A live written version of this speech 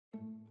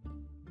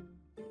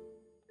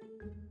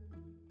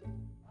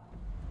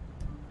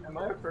Am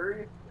I a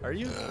furry? Are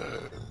you? Do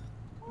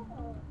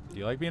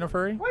you like being a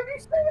furry? Why do you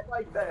say it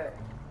like that?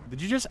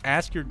 Did you just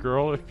ask your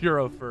girl if you're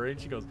a furry?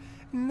 And she goes,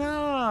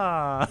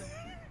 nah.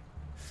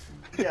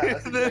 Yeah,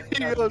 that's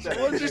exactly He goes,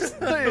 what'd you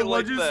say it like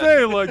Why'd you that?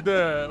 say it like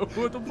that?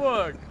 What the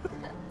fuck?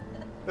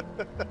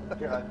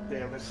 God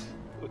damn it.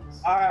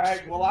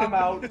 Alright, well I'm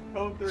out.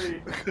 Code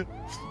 3.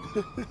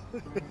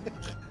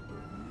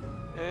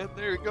 And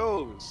there he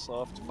goes,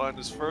 off to find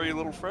his furry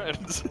little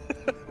friends.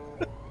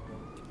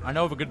 I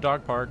know of a good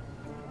dog park.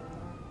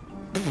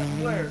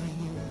 Where?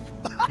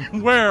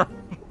 Where?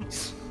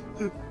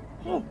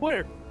 Oh,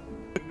 where?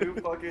 New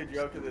fucking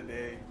joke of the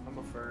day. I'm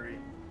a furry.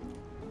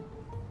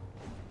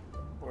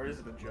 Or is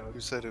it a joke? Who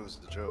said it was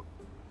a joke?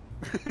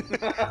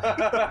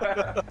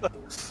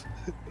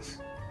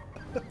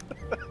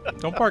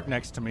 Don't park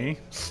next to me.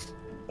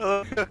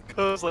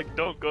 Goes like,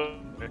 don't go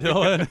there.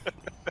 Dylan.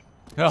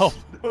 Help.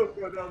 Don't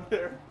go down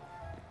there.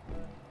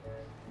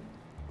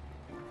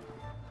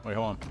 Wait,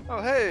 hold on.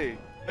 Oh, hey,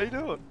 how you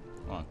doing?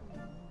 Hold on.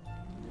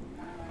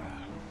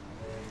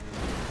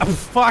 Oh,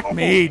 fuck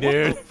me, What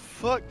dude. the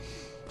fuck?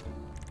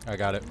 I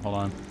got it. Hold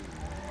on.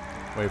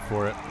 Wait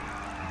for it.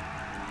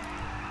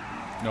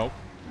 Nope.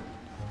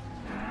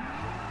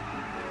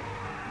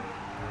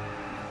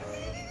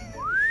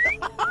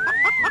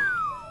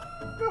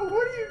 No,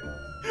 what are you?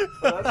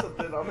 Oh, that's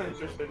something I'm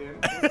interested in.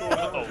 What's going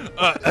on?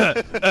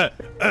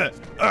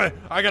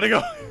 I gotta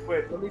go.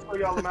 Wait, let me show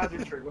y'all the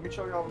magic trick. Let me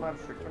show y'all the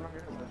magic trick. Turn on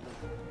your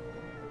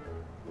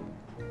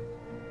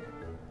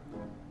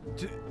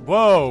magic.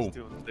 Whoa. He's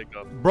doing thick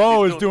ups.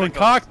 Bro He's is doing thick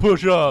cock ups.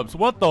 push-ups.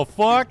 What the He's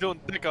fuck? doing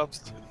thick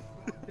ups.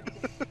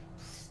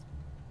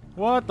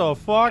 What the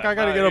fuck? I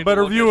gotta I get a need to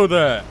better look view at- of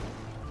that.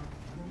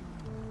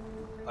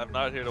 I'm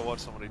not here to watch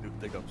somebody do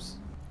thick ups.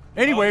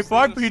 Anyway,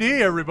 Honestly,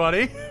 FivePD,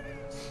 everybody.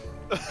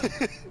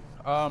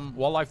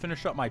 While I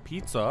finish up my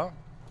pizza,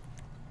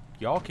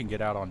 y'all can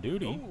get out on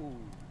duty. Ooh,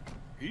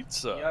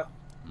 pizza. Yep.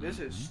 This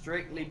is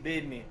strictly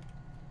business.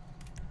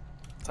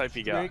 Type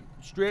you got.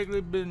 Strictly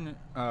been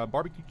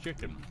barbecue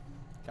chicken,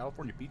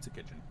 California Pizza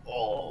Kitchen.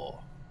 Oh,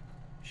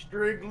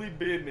 Strictly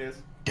business.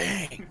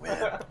 dang,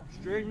 man.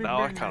 Strictly Now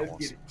I business. kind of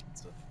want Let's some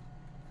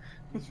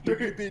pizza.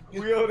 Strictly,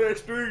 we out there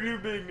strictly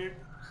business.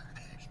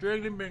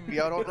 Strictly business. We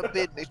out on a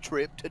business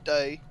trip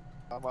today.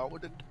 I'm out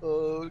with the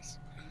tugs.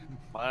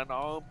 Mine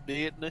on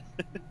business.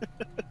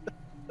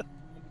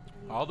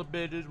 All the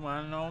bitches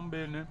minding on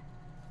business.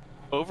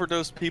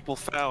 Overdose people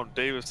found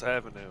Davis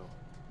Avenue.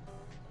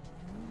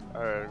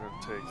 Alright, I'm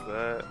gonna take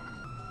that.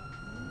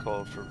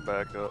 Call for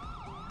backup.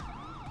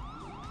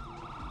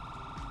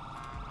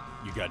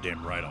 You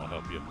goddamn right, I'll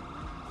help you.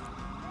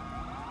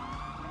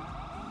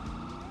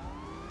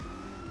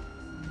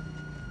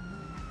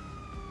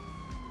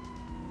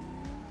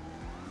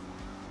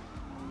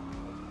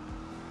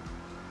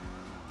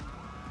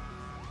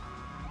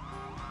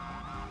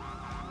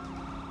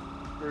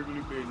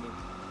 Strictly business.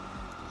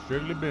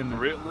 Strictly business.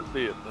 Ritlin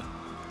business.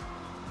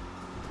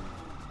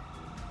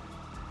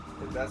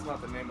 If that's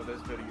not the name of this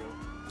video.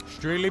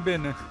 Strictly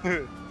business.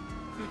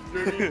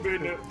 Strictly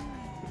business.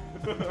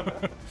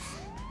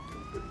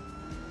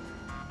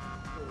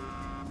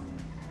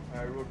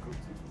 Alright, we'll go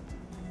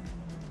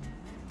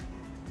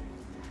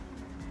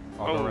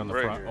I'll go Oh, around the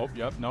right front. here. Oh,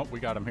 yep, nope, we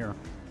got him here.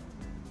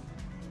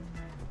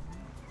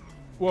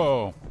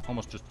 Whoa,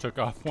 almost just took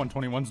off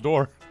 121's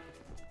door.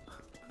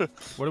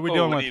 What are we Oh,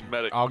 doing we with? need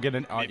medic. I'll get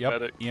in. Need Yep,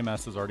 medic.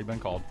 EMS has already been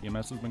called.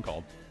 EMS has been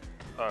called.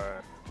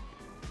 Alright.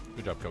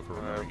 Good job, Coke, for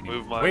remembering.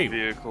 Move my Wait,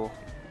 vehicle.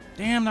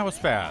 damn, that was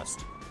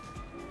fast.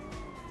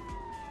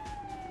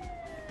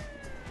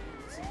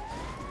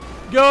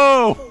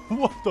 Go!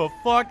 What the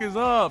fuck is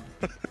up?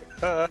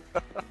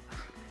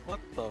 What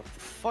the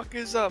fuck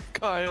is up,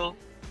 Kyle?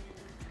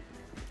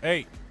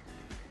 Hey.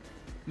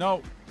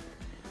 No.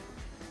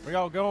 Where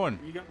y'all going?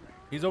 You go,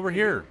 He's over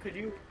here. Could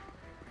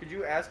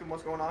you ask him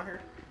what's going on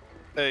here?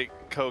 Hey,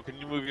 Co, can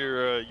you move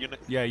your unit?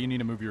 Yeah, you need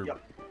to move your.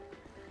 Yep.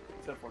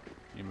 10-4.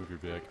 You move your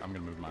Vic. I'm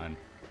gonna move mine.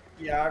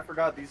 Yeah, I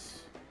forgot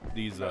these.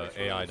 These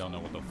AI don't know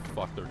what the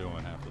fuck they're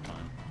doing half the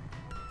time.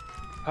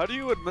 How do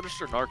you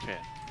administer Narcan?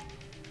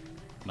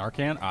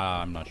 Narcan?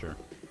 I'm not sure.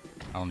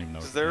 I don't even know.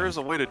 Because there is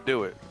a way to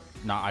do it.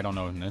 Nah, I don't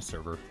know in this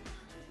server.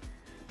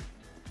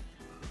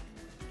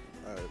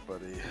 Alright,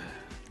 buddy.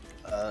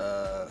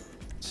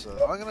 So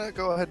I'm gonna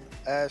go ahead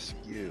and ask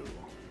you.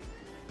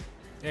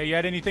 Hey, you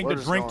had anything What to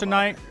is drink going on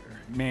tonight? here?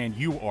 Man,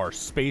 you are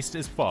spaced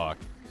as fuck.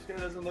 This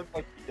guy doesn't look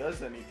like he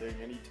does anything,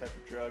 any type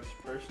of drugs,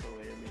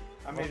 personally.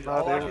 I mean, not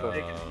all I able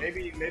can think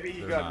is maybe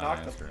he they're got not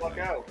knocked the answering fuck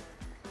me. out.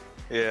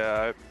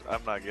 Yeah,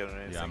 I'm not getting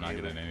anything. Yeah, I'm not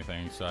either. getting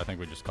anything, so I think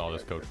we just call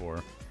this code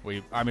 4.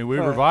 We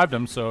revived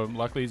him, so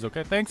luckily he's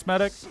okay. Thanks,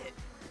 medic.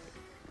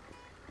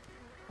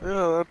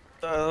 Yeah,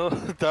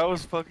 that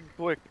was fucking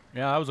quick.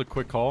 Yeah, that was a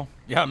quick call.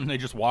 Yeah, and they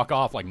just walk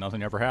off like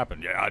nothing ever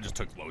happened. Yeah, I just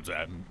took loads of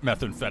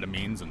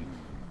methamphetamines and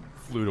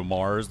flew to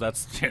Mars.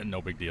 That's no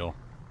big deal.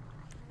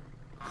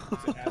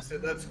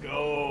 Acid, let's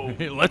go.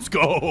 Hey, let's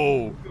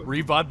go!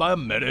 Revived by a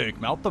medic,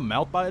 mouth to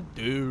mouth by a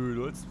dude.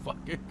 Let's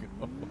fucking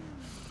go.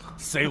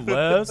 Say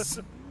less.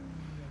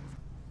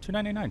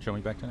 $2.99. Show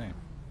me back to name.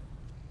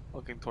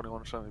 Looking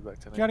 21, show me back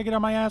to You me. gotta get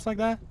on my ass like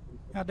that?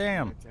 God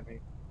damn.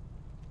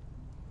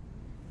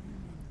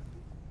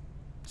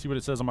 See what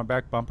it says on my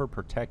back bumper?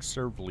 Protect,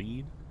 serve,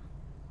 lead?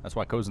 That's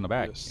why Co's in the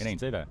back. Yes. It ain't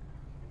say that.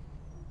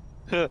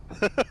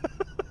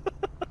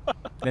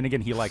 Then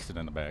again, he likes it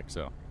in the back,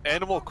 so.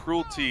 Animal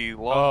cruelty,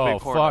 long Oh,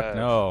 Bighorn fuck Ave.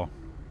 no.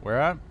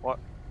 Where at? What?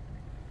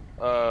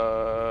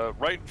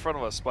 Right in front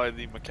of us by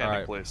the mechanic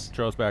Alright, place.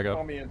 throw us back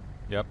Call up. me in.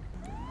 Yep.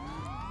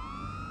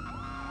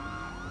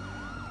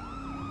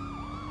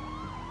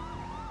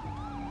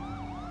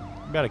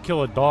 I'm about to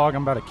kill a dog,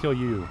 I'm about to kill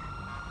you.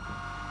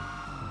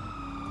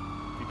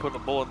 You put a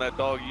bullet in that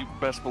dog, you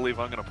best believe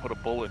I'm gonna put a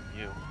bullet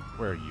in you.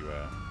 Where are you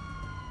at?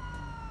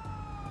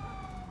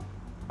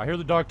 I hear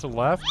the dog to the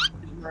left.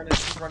 He's running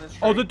straight.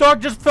 Oh, the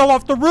dog just fell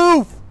off the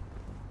roof!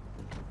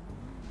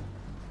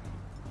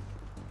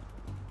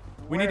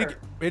 We need to Where? get,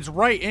 it's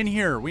right in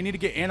here. We need to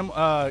get animal,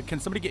 can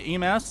somebody get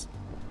EMS?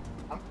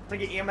 I'm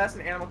gonna get EMS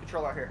and animal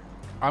control out here.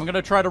 I'm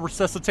gonna try to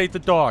resuscitate the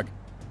dog.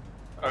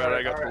 Alright,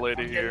 I got the alright.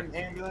 lady I'm here.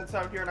 getting ambulance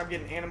out here and I'm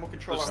getting animal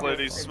control This out here.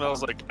 lady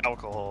smells like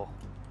alcohol.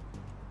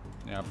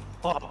 Yep.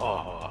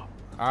 Oh.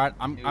 Alright,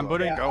 I'm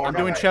doing Yeah, I'm alright.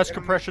 doing chest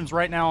compressions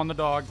right now on the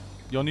dog.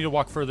 You'll need to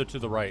walk further to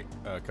the right,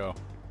 Co.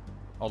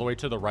 All the way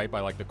to the right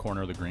by like the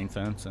corner of the green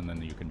fence, and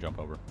then you can jump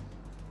over.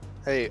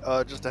 Hey,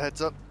 just a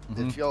heads up.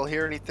 Mhm. If y'all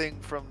hear anything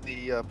from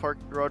the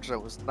parking garage, that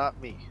was not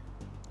me.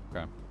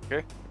 Okay.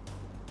 Okay.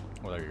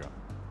 Well, there you go.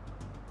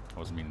 I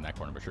wasn't meaning that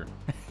corner, but sure.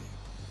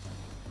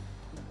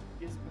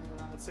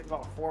 Let's take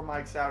about 4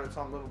 mics out. It's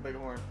on Little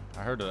Bighorn.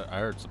 I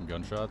heard some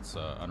gunshots,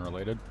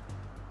 unrelated.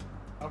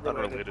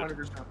 Unrelated.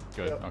 100%.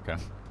 Good. Yep. Okay.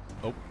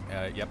 Oh,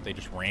 yep. They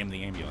just rammed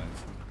the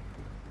ambulance.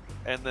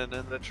 And then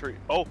in the tree.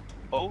 Oh,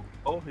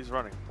 he's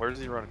running. Where is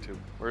he running to?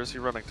 Where is he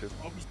running to?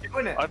 Oh, he's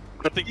doing it. I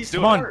think he's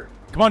Come doing on, it. hurt.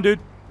 come on, dude.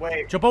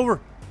 Wait. Jump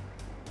over.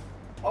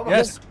 Oh my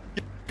Yes.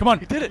 Come on.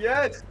 He did it.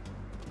 Yes.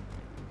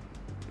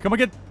 Come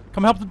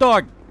help the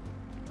dog.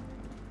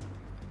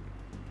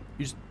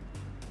 You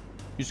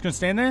just gonna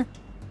stand there?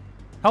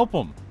 Help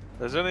him.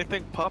 Has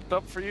anything popped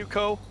up for you,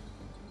 Co?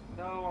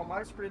 No, on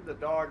my screen the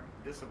dog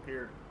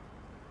disappeared.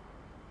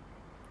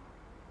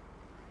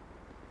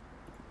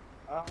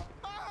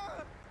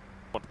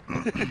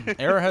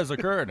 Error has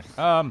occurred.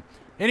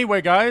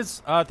 Anyway,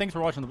 guys, thanks for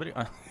watching the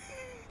video.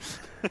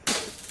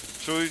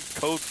 Should we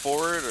code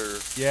forward or?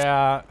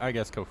 Yeah, I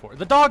guess go for it.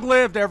 The dog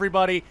lived,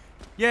 everybody.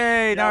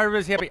 Yay, now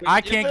everybody's happy.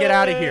 I can't get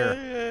out of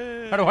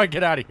here. How do I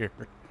get out of here?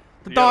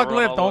 The You dog gotta run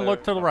lived. all the Don't way.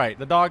 look to the right.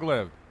 The dog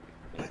lived.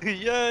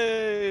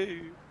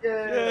 Yay!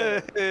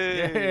 Yeah.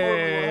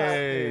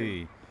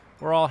 Yay.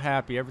 We're all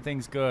happy.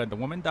 Everything's good. The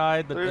woman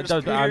died. There's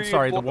I'm period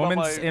sorry. The blood on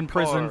woman's my in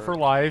prison car. for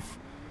life.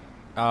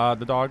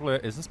 The dog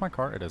lived. Is this my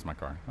car? It is my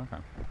car. Okay.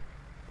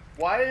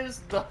 Why is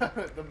the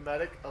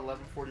medic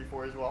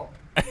 1144 as well?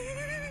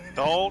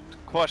 Don't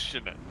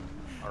question it.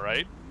 All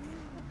right.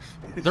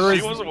 There She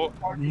is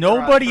wasn't-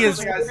 nobody First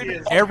is. thing I see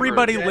is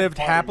Everybody dead lived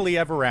bodies. happily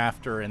ever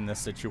after in this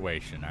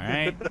situation. All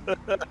right.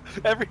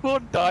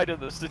 Everyone died in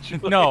this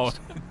situation. No,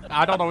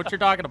 I don't know what you're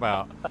talking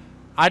about.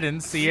 I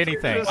didn't see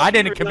anything. I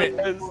didn't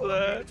commit.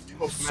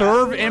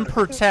 Serve and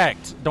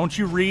protect. Don't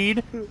you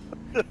read?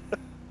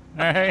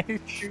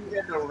 Alright? Shoot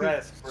and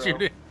arrest, bro.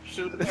 Shoot it.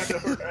 Shoot and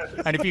arrest.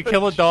 And if you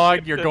kill a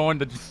dog, you're going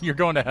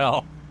to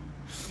hell.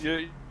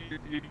 You-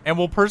 And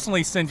we'll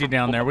personally send you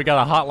down there. We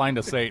got a hotline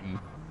to Satan.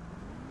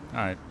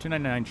 Alright,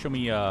 299, show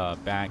me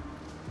back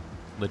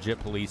legit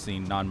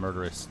policing,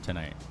 non-murderous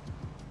tonight.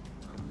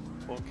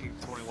 King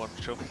 21,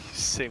 show me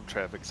same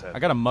traffic set. I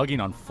got a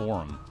mugging on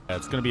Forum.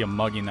 It's going to be a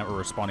mugging that we're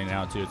responding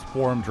out to. It's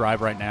Forum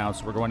Drive right now,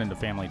 so we're going into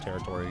family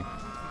territory.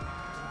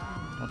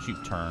 Don't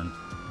you turn.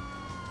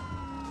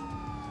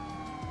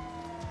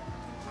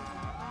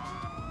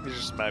 He's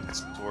just mad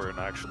because we're an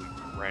actually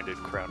branded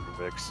Crown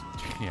Vics.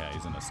 Yeah,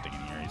 he's in a stain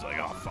here. He's like,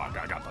 oh fuck,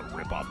 I got the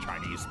rip-off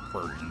Chinese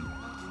version.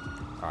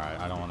 Alright,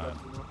 I don't want to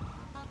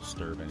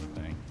disturb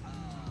anything.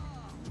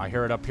 I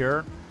hear it up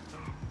here.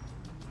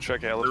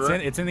 Check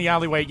alleyway. It's in the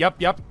alleyway.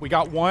 Yep. We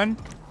got one.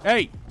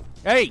 Hey!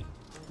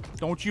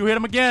 Don't you hit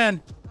him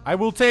again. I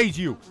will tase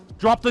you.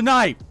 Drop the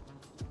knife.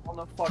 On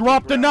the fucking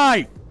Drop the ground.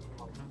 knife.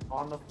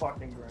 On the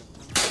fucking ground.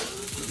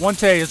 One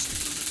tase.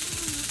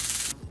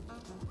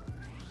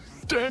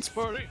 Dance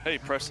party. Hey,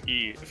 press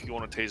E if you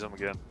want to tase him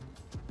again.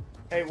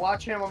 Hey,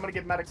 watch him. I'm gonna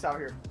get medics out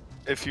here.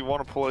 If you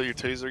want to pull out your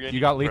taser again, You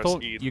got can press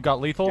lethal? E to You got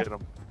lethal? Get him.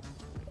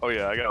 Oh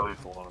yeah, I got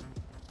lethal on him.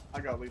 I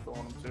got lethal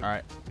on him too.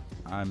 Alright.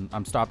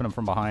 I'm stopping him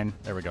from behind.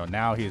 There we go.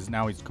 Now he's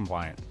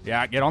compliant.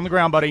 Yeah, get on the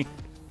ground, buddy.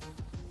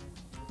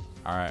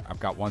 Alright, I've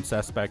got one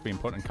suspect being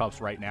put in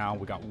cuffs right now.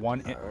 We got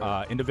one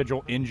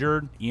individual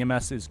injured.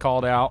 EMS is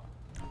called out.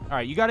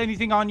 Alright, you got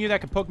anything on you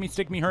that could poke me,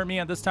 stick me, hurt me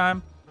at this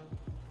time?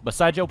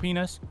 Besides your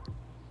penis?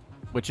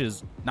 Which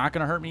is not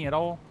gonna hurt me at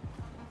all?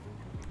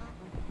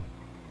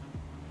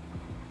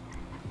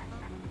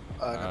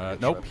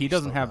 Nope, he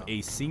doesn't have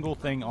a single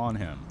thing on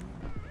him.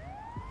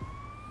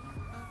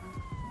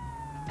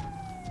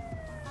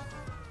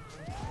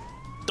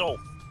 Oh,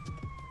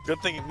 good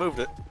thing you moved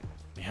it.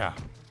 Yeah.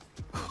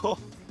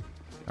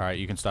 Alright,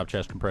 you can stop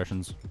chest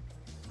compressions.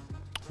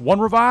 One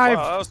revive.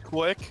 Wow, that was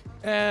quick.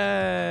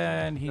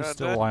 And he's God,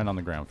 still that- lying on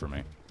the ground for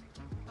me.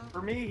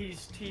 For me,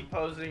 he's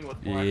T-posing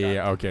with black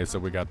Yeah, eye. okay, so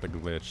we got the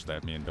glitch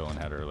that me and Dylan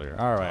had earlier.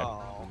 All right.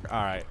 Oh.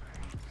 All right.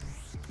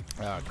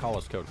 Call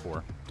us code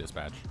 4,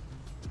 dispatch.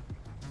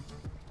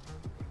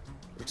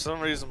 For some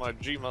reason, my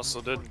G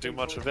muscle didn't do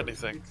much of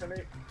anything.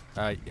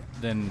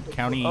 Then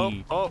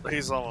county... Oh,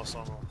 he's almost.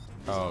 He's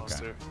Oh, almost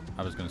okay. here.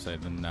 I was going to say,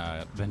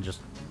 then just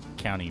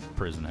county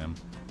prison him.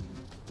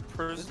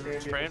 Prisoner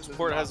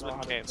transport has been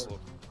canceled.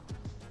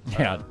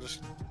 Yeah,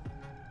 Just,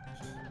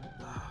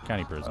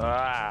 county prison.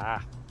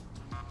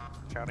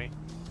 County.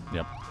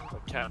 Yep.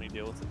 Let county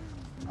deal with it.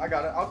 I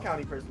got it. I'll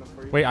county prisoner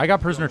for you. Wait, I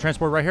got prisoner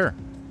transport right here.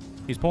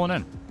 He's pulling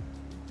in.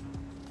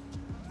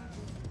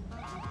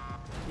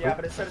 Yeah,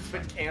 but it said it's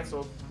been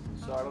canceled,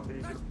 so I don't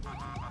think he's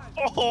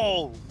gonna...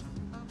 Oh!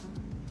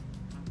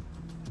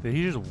 Did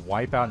he just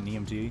wipe out an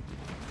EMT?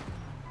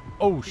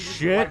 Oh just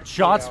shit! wiped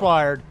Shots me out.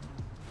 fired.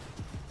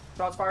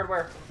 Shots fired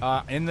where?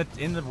 In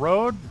the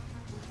road,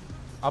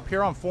 up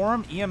here on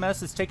Forum.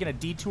 EMS is taking a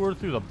detour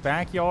through the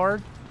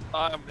backyard.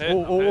 I'm hit.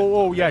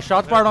 Oh, yeah!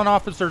 Shots fired on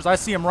officers. I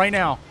see him right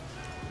now.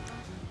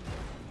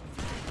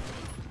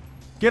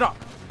 Get up.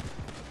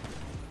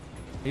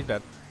 He's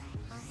dead.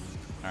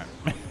 All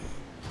right.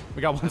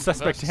 We got one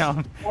suspect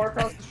down. More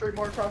across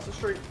the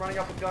street, running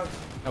up with guns.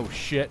 Oh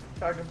shit!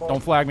 Tagging ball.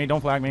 Don't flag me!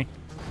 Don't flag me!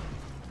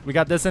 We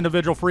got this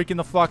individual freaking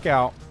the fuck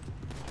out.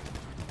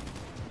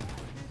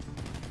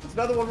 There's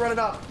another one running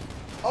up.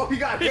 Oh, he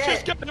got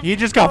hit! He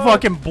just got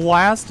fucking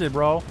blasted,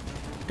 bro.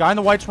 Guy in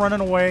the white's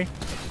running away.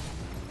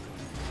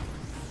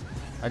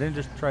 I didn't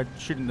just try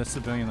shooting the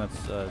civilian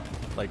that's,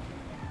 like...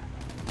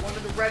 One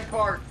in the red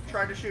car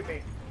trying to shoot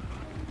me.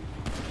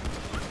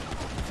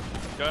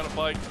 Guy on a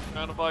bike.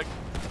 Guy on a bike.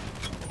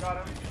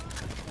 Got him.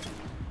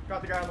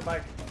 Got the guy on the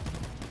bike.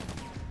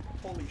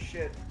 Holy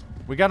shit.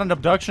 We got an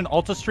abduction,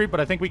 Alta Street, but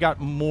I think we got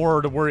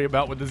more to worry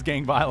about with this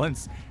gang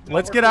violence.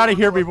 Let's we're get cool, out of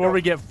here let's before go.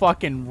 we get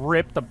fucking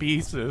ripped to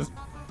pieces.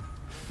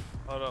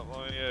 Hold up.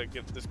 Let me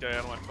get this guy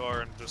out of my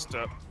car and just,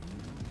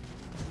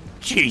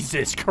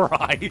 Jesus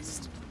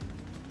Christ.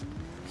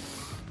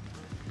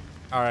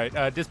 Alright,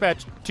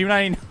 dispatch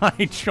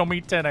 299, show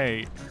me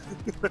 10-8.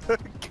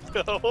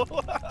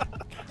 go.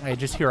 I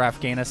just hear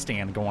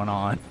Afghanistan going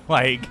on.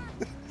 Like,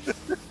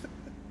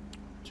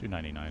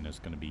 299 is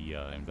going to be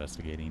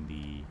investigating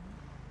the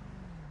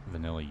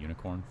vanilla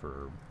unicorn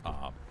for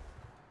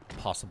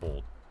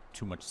possible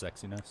too much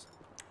sexiness.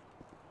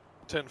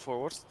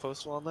 10-4. What's the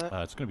postal on that?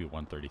 It's going to be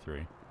 133.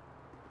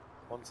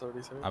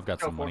 133. I've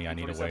got some money I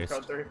need to 1427, waste.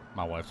 code 30.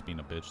 My wife's being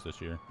a bitch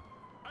this year.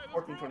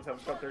 1427,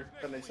 code 30,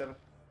 1087.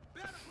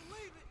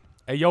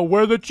 Hey, yo,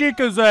 where the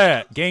chicas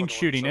at? Gang 21,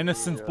 shooting,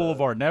 Innocence somebody,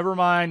 Boulevard. Never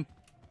mind.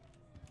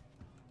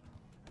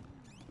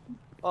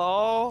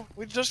 Oh,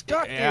 we just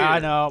got here. Yeah, I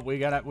know. We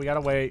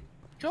gotta wait.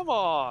 Come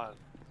on.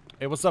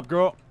 Hey, what's up,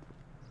 girl?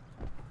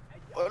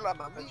 Hola,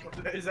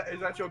 mami. Is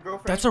that your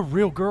girlfriend? That's a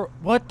real girl.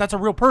 What? That's a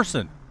real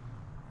person.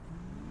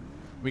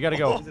 We gotta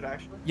go. Is it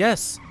actually?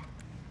 Yes.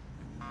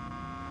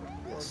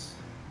 Yes.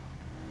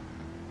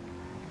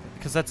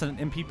 Because that's an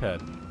MP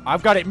ped.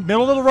 I've got it.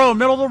 Middle of the road,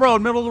 middle of the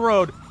road, middle of the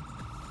road.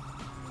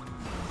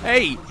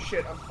 Hey. Oh,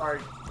 shit, I'm sorry.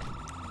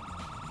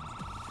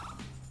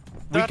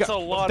 That's a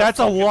lot. That's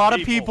a of fucking lot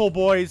of people,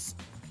 boys.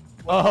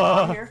 What's going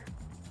on here?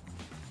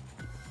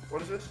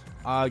 What is this?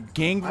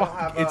 Gang. I don't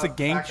have, It's a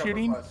gang backup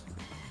shooting. request.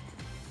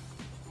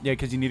 Yeah,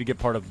 because you need to get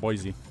part of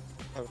Boise.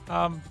 I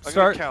gotta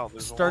Start count.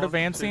 There's start 1,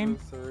 advancing.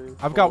 2, 3,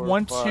 I've got 4,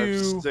 1, 5,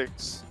 2,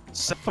 6,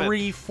 7.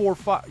 3, 4,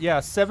 5. Yeah,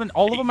 7.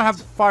 All of them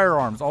have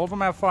firearms. All of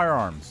them have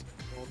firearms.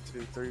 1,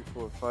 2, 3,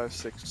 4, 5,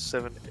 6,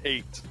 7,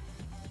 8.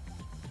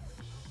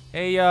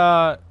 Hey, Hey,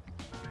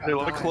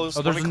 let me close. oh,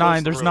 let there's me 9. close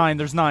the There's road. 9.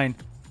 There's 9.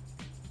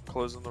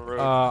 Closing the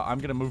road. I'm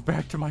gonna move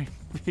back to my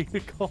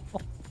vehicle.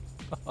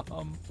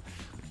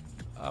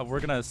 We're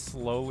gonna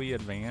slowly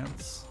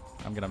advance.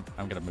 I'm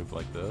gonna move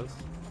like this.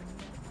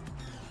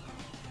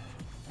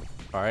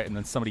 All right, and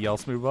then somebody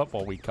else move up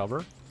while we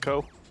cover.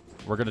 Go.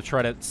 We're gonna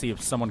try to see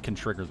if someone can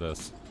trigger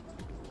this.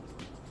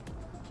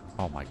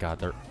 Oh my God,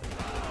 they're.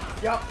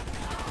 Yep.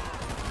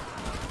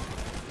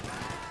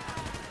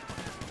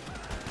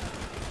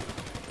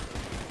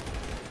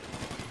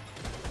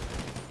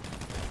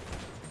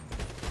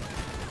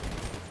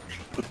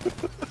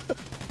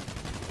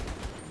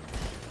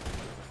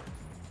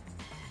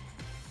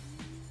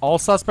 All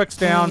suspects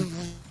down.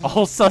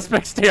 All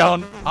suspects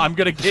down. I'm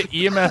gonna get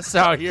EMS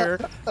out here.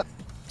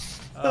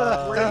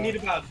 We're gonna need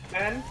about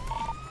 10.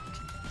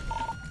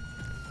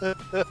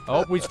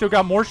 Oh, we still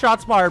got more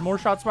shots fired. More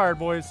shots fired,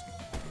 boys.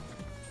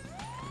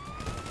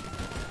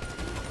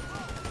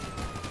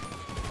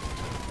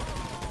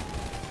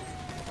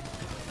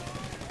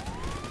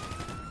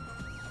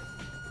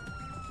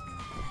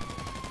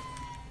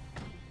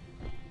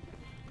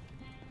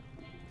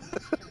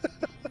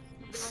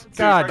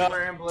 God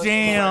Regular ambulance.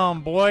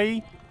 damn,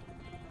 boy.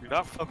 Do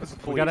not fuck with the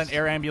police. We got an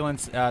air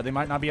ambulance. They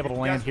might not be able to If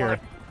you land guys here.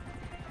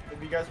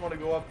 If you guys want to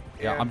go up.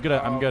 Yeah, and,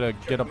 I'm gonna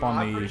get check up them on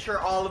out. I'm the- pretty sure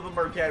all of them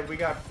are dead. We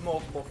got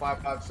multiple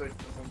 5.56 of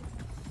them.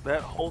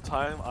 That whole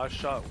time, I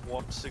shot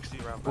 160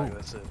 round back.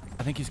 That's it.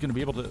 I think he's gonna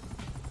be able to.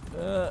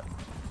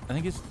 I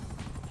think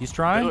he's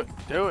trying.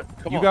 Do it.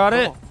 Come on. You got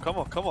it. Come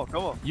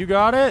on. You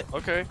got it.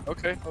 Okay.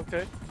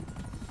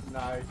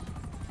 Nice.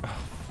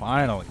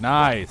 Finally,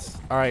 nice.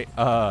 All right.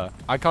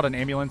 I called an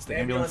ambulance. The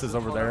ambulance is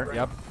over there. right?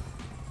 Yep.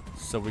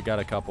 So we got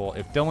a couple.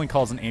 If Dylan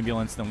calls an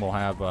ambulance, then we'll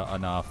have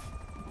enough.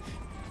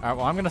 All right.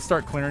 Well, I'm gonna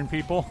start clearing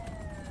people.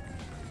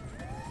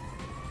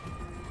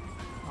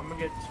 I'm gonna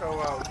get tow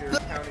out here,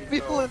 county tow.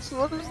 Ambulance?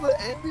 What is the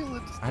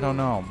ambulance? I don't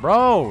know,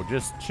 bro.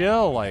 Just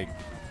chill, like.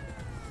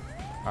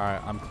 All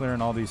right. I'm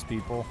clearing all these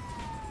people.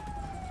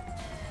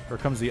 Here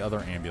comes the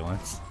other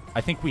ambulance.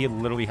 I think we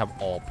literally have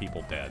all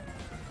people dead.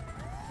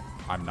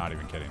 I'm not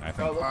even kidding. I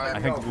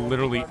think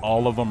literally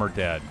all of them are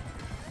dead.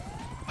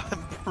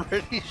 I'm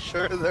pretty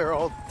sure they're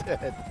all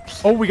dead.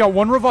 Oh, we got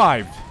one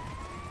revived.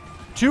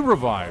 2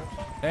 revived.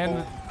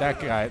 And that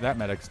guy, that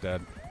medic's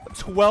dead.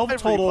 12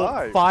 total,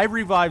 revived. 5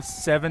 revived,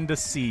 7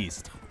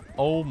 deceased.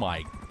 Oh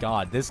my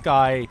god. This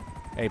guy,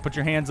 hey, put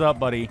your hands up,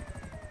 buddy.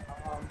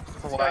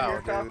 This guy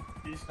here, Top,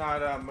 he's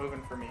not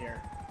moving for me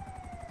here.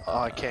 Oh,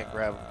 I can't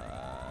grab him.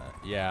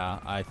 Yeah,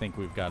 I think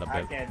we've got a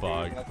I bit can't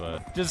bugged, do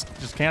but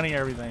just counting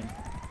everything.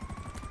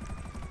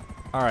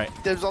 All right.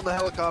 Dibs on the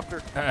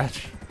helicopter. I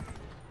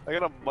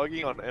got a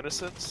mugging on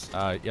innocence.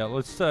 Yeah,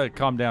 let's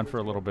calm down for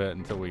a little bit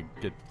until we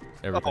get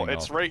everything. Oh,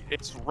 it's right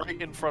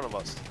in front of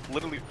us.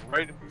 Literally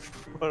right in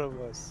front of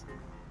us.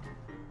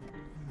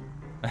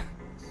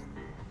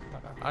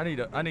 I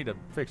need to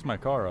fix my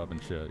car up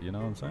and shit. You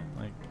know what I'm saying?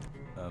 Like,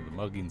 the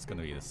mugging's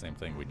gonna be the same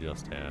thing we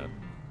just had.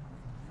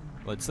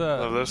 Let's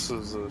No, this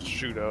is a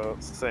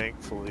shootout.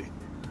 Thankfully,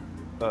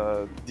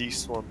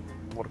 this one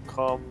would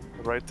come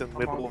right in the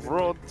middle of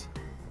road.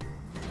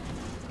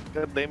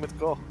 God damn it,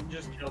 go! You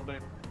just killed me.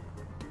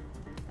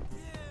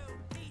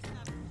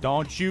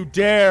 Don't you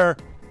dare!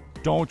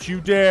 Don't you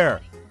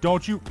dare!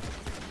 Don't you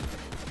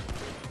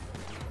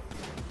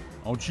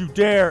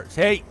dare!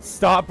 Hey,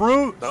 stop!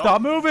 No.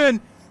 Stop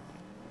moving!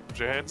 Put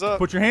your hands up.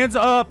 Put your hands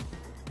up!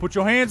 Put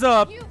your hands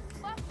up! You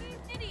fucking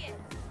idiot!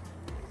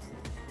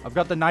 I've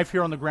got the knife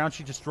here on the ground.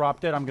 She just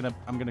dropped it. I'm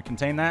gonna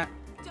contain that.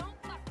 Don't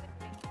fuck with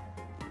me.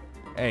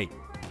 Hey,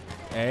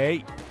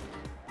 hey!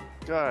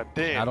 God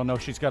damn. I don't know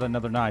if she's got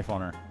another knife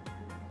on her.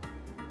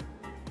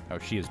 Oh,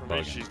 she is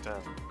Maybe bugging. she's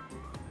down.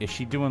 Is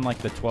she doing like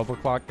the 12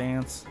 o'clock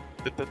dance?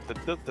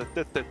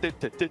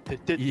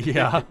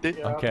 Yeah.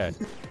 Okay.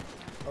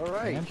 All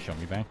right. And show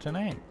me back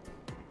tonight.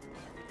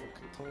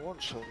 Come on,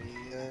 show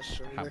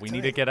me We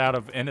need to get out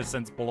of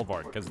Innocence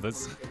Boulevard because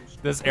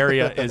this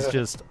area is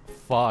just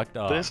fucked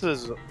up. This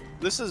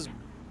is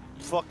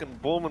fucking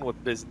booming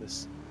with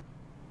business.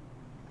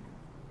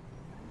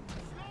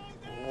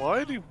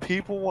 Why do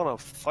people want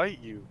to fight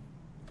you?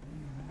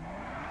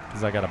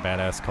 Because I got a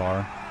badass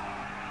car.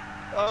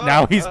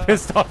 Now he's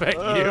pissed off at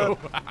you.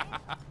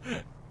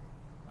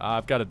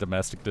 I've got a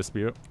domestic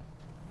dispute.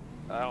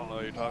 I don't know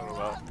what you're talking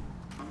about.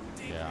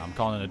 Yeah, I'm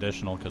calling an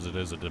additional because it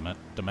is a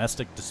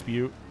domestic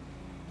dispute.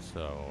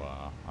 So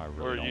I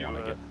really don't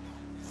want to get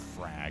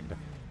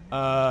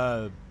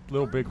fragged.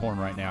 Little Bighorn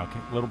right now.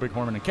 Little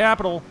Bighorn in the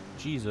capital.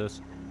 Jesus.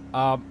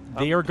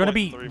 They are gonna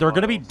be. They're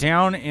gonna be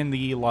down in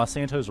the Los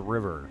Santos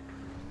River.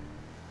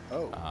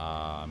 Oh.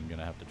 I'm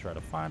gonna have to try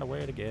to find a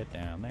way to get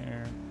down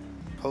there.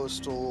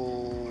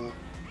 Postal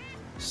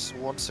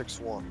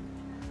 161.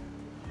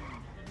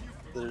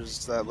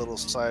 There's that little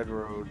side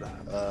road.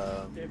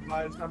 Okay,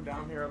 guys, I'm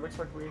down here. It looks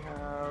like we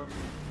have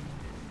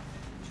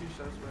 2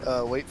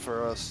 suspects. Wait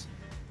for us.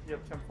 Yep,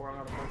 10-4, I'm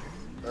not approaching.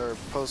 Or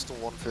postal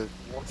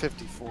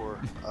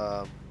 154.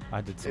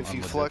 I did some If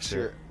you unlegit flex shit.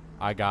 your,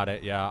 I got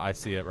it. Yeah, I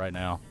see it right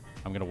now.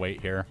 I'm gonna wait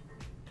here.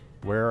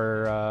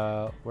 Where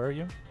are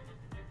you?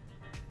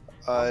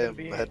 I gonna am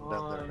be heading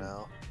down there on-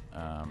 now.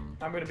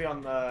 I'm gonna be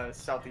on the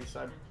southeast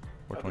side.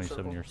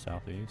 427, you're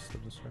southeast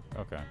of the circle.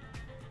 Okay.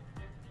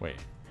 Wait.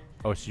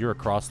 Oh, so you're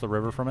across the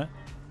river from it?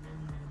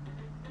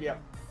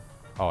 Yep.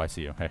 Oh, I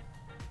see you. Hey.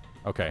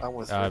 Okay. I'm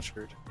with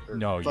Richard. Or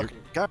no, you're- fucking,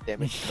 God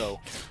damn it, go.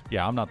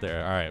 Yeah, I'm not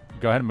there. All right,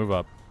 go ahead and move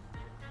up.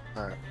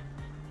 All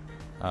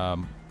right.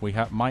 We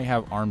might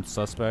have armed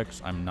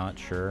suspects. I'm not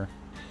sure.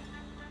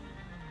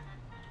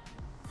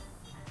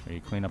 Will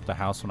you clean up the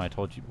house when I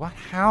told you? What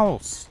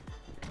house?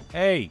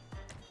 Hey,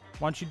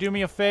 why don't you do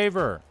me a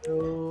favor?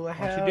 Oh, Why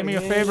don't you do me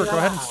a favor? Go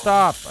ahead and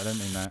stop. I didn't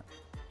mean that.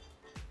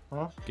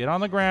 Huh? Get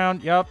on the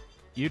ground. Yep.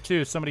 You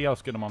too. Somebody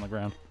else get him on the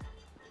ground.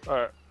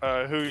 Alright,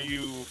 who are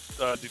you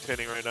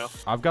detaining right now?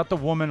 I've got the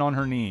woman on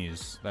her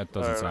knees. That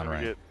doesn't sound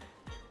right.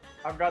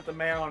 I've got the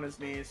man on his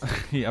knees.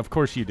 Yeah, of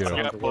course you do.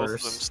 I got the both of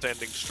worst. them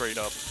standing straight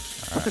up.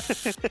 All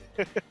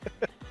right.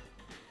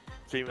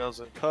 Females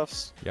in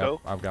cuffs. Yep,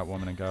 Go. I've got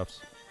woman in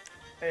cuffs.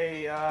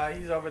 Hey,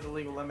 he's over the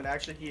legal limit.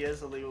 Actually, he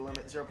is the legal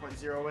limit,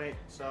 0.08.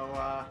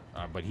 So,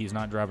 But he's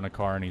not driving a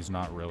car and he's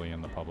not really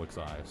in the public's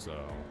eye, so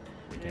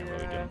we can't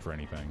really get him for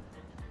anything.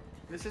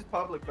 this is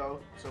public though,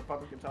 so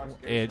public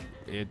intoxication.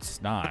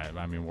 It's not.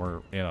 I mean,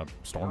 we're in a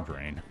storm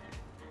drain.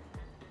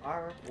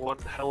 Alright. One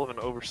hell of an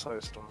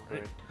oversized storm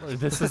drain.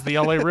 This is the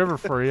LA River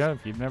for you.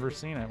 If you've never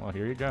seen it, well,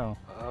 here you go.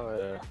 Oh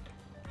yeah.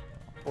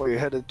 Where you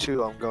headed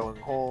to? I'm going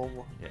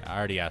home. Yeah, I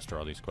already asked her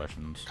all these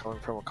questions. Coming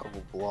from a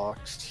couple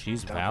blocks.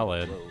 She's down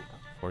valid. the road.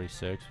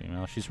 46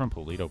 female. She's from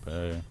Polito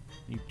Bay.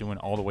 You doing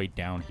all the way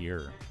down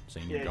here,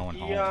 saying you're going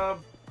home?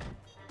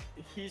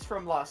 He's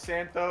from Los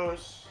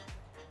Santos.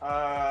 He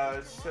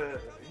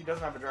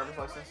doesn't have a driver's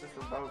license, just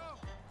for boat.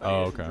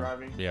 Oh, He isn't okay.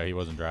 driving. Yeah, he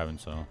wasn't driving,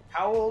 so.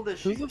 How old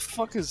is Who she? the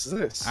fuck is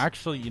this?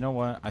 Actually, you know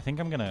what? I think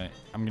I'm gonna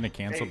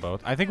cancel Hey.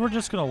 both. I think we're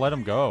just gonna let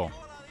them go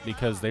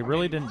because they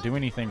really didn't do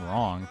anything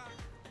wrong.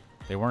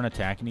 They weren't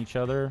attacking each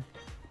other,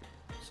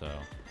 so.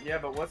 Yeah,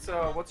 but what's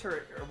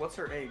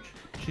her age?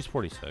 She's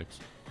 46.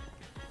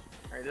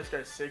 Alright, this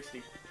guy's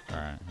 60. All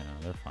right, yeah,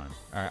 they're fine.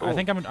 All right, Cool. I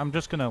think I'm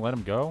just gonna let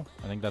them go.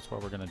 I think that's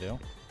what we're gonna do,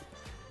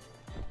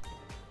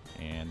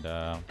 and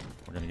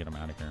we're gonna get them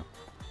out of here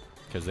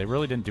because they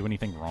really didn't do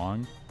anything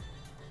wrong,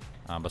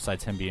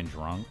 besides him being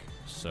drunk.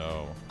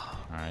 So, all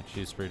right,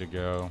 she's free to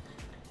go.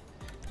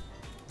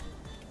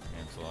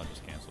 Cancel. I'll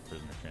just cancel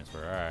prisoner transfer.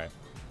 All right.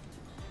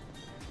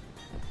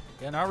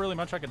 Yeah, not really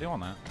much I could do on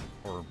that,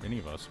 or any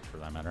of us for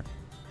that matter.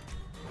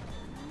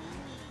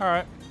 All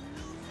right.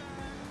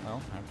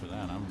 Well, after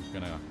that, I'm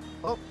gonna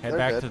Oh, head they're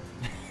back dead. to.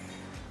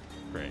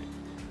 Great.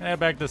 Head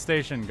back to the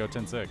station. Go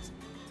 10-6.